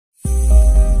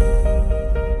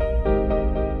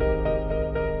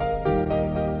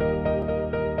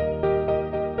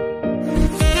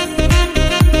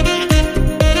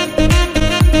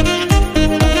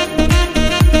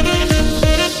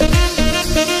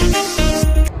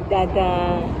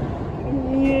Dada.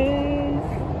 Yes.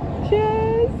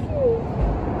 Just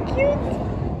cute.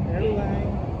 Airline.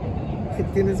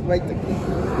 Tienes white aquí.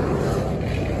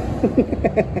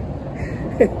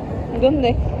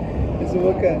 ¿Dónde? En su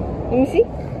boca. Let me see.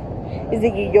 Is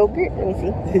it your yogurt? Let me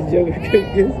see. Yogurt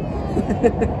cookies.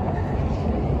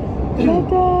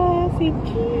 Dada, sweet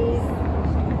cheese.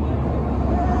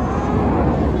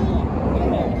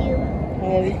 I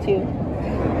love you too.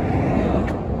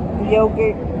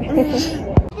 Yogurt.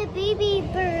 The baby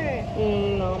bird.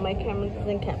 No, my camera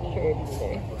doesn't capture it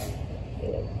either.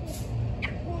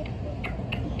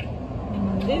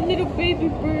 The little baby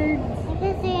birds. I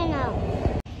can see it now.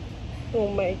 Oh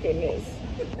my goodness.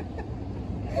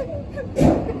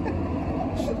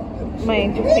 My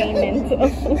entertainment.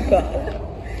 Oh god.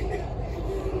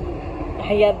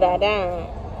 Ay, Dada.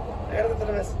 Agárrate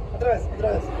otra vez. Otra vez.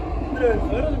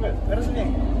 Agárrate bien.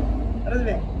 Agárrate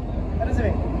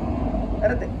bien.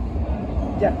 Agárrate.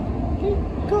 Ya.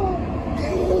 Go.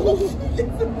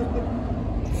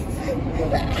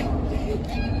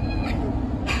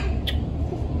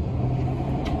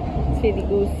 Silly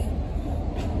goose.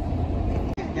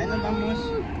 Ya nos vamos.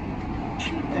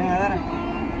 Venga, Dara.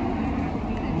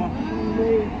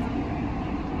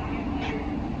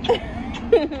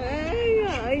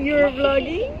 You're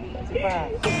vlogging?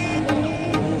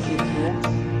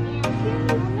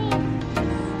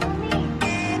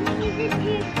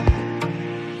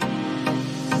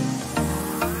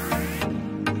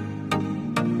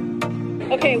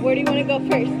 Okay, where do you want to go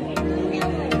first?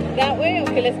 That way?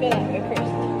 Okay, let's go that way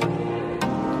first.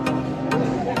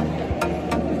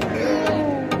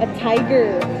 A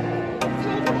tiger.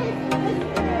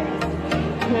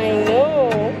 I know.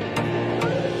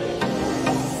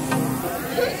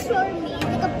 Just for me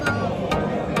with a ball.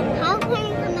 How can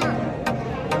you come out?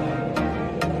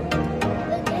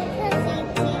 But this has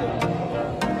safety.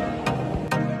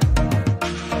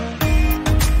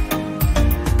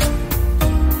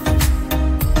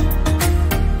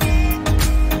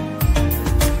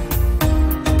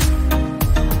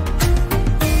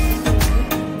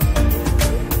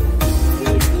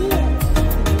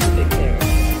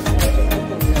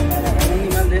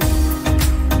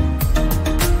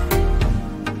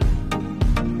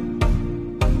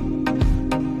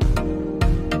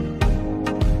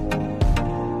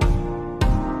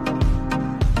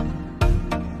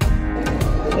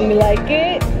 You like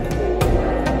it?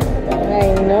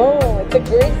 I know. It's a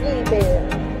grizzly bear.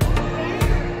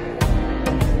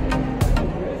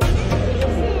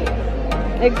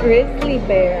 A grizzly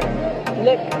bear.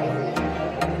 Look.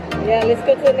 Yeah, let's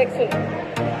go to the next one.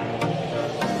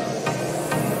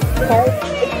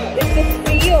 It's a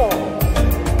seal.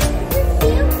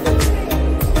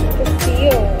 It's a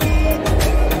seal.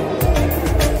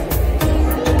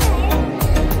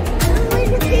 A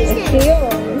seal.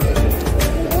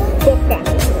 Boca.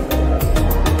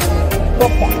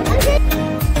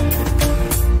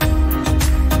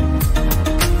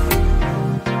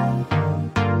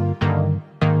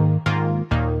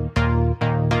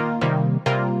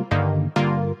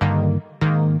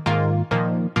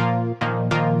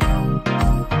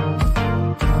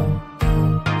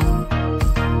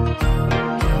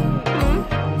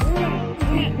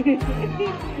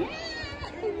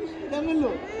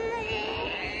 Dámelo.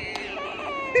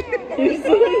 You're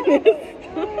so messed up.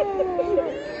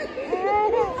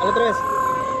 Otra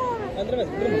vez.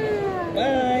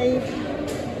 Bye.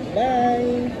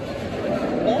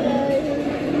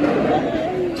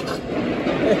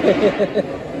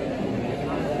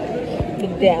 The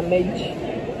damage.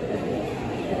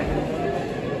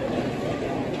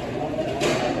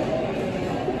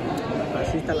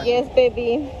 Así está la. Yes,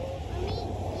 baby. Mommy,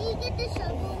 you get the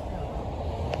shovel.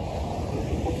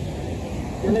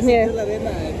 Ya le sientes la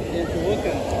arena en tu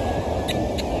boca.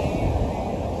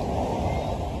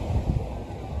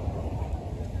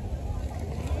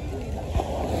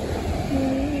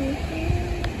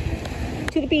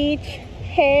 To the beach.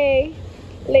 Hey.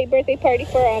 Late birthday party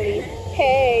for Ali.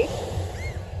 Hey.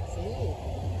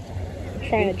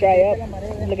 Trying to dry up.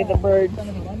 Look at the birds.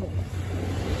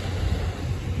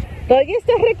 ¿Todavía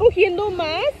estás recogiendo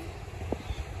más?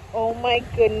 Oh my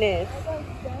goodness.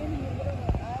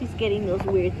 He's getting those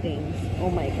weird things. Oh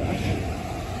my gosh.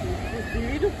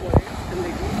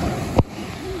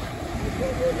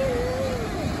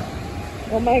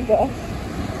 Oh my gosh.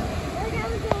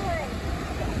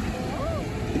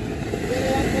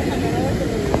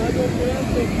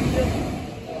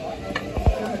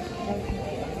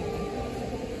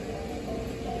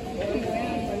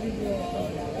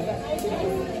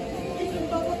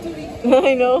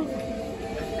 I know.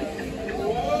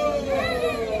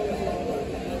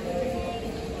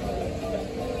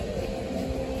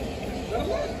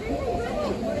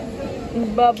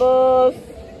 Bubbles.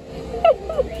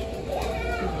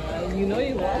 You know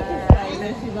you want it. And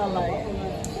then she's not like.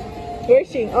 Where's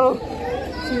she? Oh.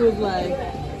 She was like.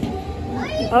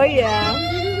 Oh yeah.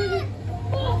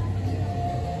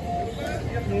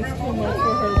 There's too much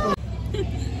for her.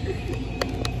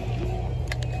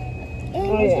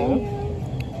 Oh yeah.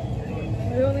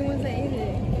 We're the only ones that ate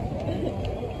it.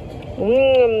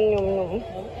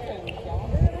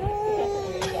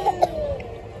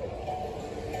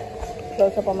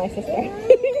 Close up on my sister.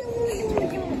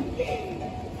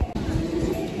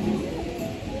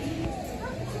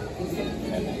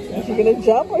 Is she gonna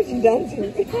jump or is she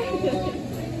dancing?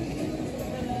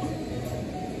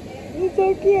 It's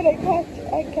so cute. I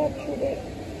captured it.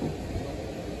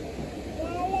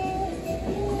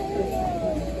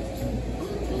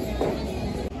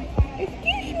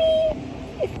 Excuse me.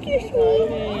 Excuse me.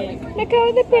 Me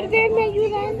acabo de perder. ¿Me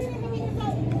ayudan?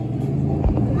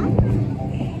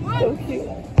 So cute.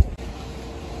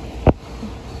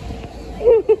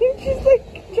 She's like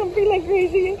jumping like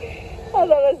crazy. I thought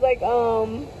it was like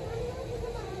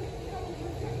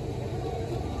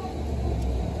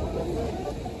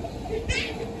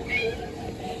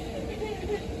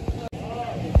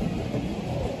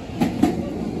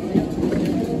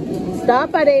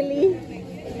Stop, Areli.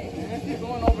 She's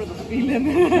going over the speed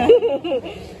limit.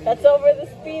 That's over the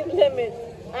speed limit.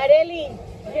 Areli,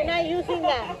 you're not using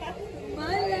that.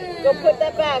 Go put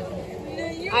that back.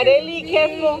 Areli,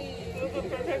 careful. It was a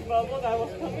perfect bubble that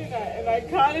was coming and I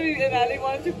caught it and I didn't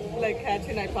want to like catch it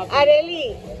and I popped it.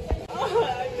 Areli.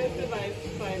 I missed it by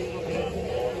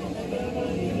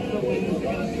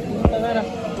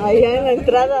Allá en la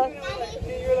entrada.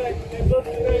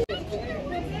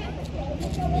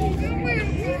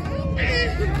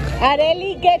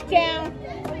 Areli, get down.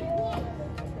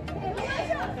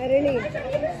 Areli.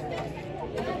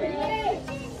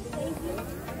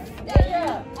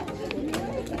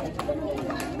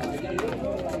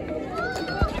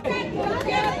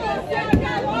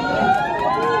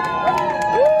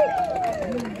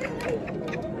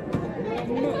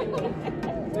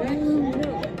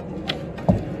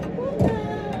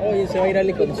 Oye, se va a ir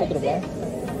Ali con nosotros, ¿va?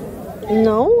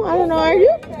 No, I don't know. Are you?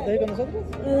 ¿Estás ahí con nosotros?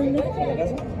 ¿A la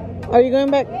casa? Are you going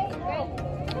back?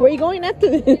 Where are you going after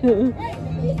this?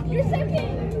 You're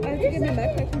second. I have to get my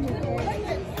backpack from the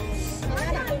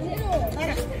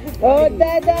Oh,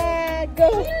 Dada,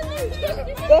 go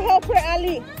help her,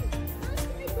 Ali.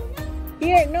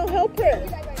 Here, no, help her.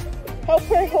 Help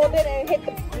her hold it and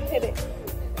hit it.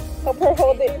 Help her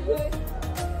hold it.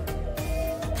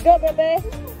 Go, baby.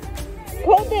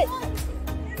 Hold it.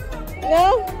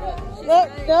 No,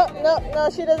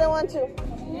 she doesn't want to.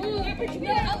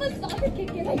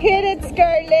 Hit it,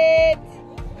 Scarlett.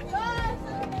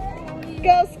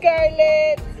 Go,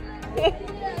 Scarlett.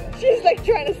 She's like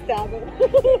trying to stab him.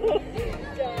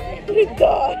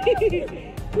 Die.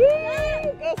 Woo!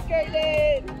 Go,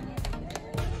 Scarlett.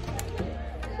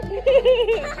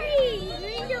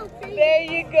 There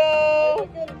you go.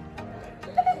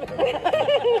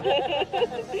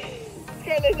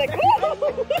 Scarlett's like, oh!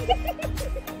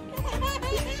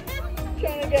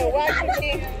 Trying to get whacked with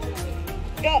me.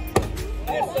 Go.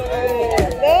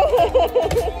 No.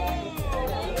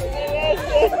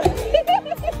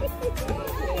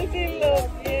 Si lo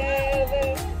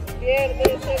pierdes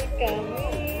el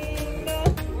camino.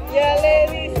 Ya le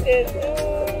diste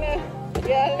una,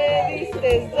 ya le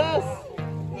diste dos,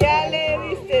 ya le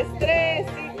diste tres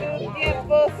y tu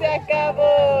tiempo se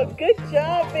acabó. Good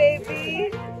job,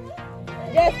 baby.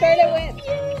 Ya started went.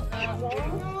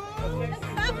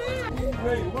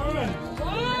 Ready, one.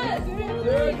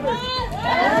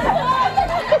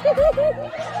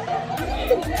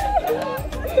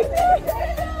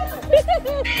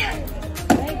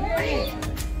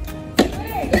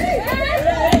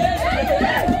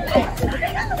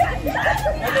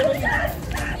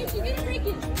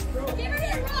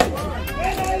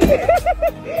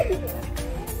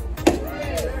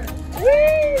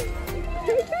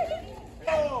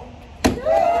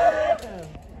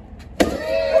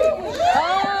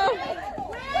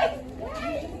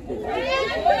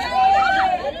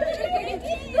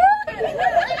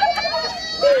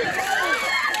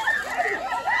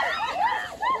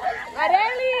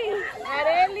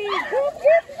 Areli, go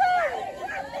get her.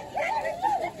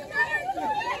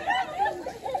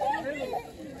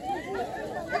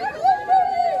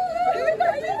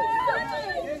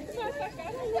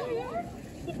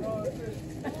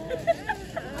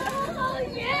 Oh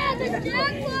yeah, the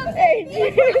jackpot. Hey,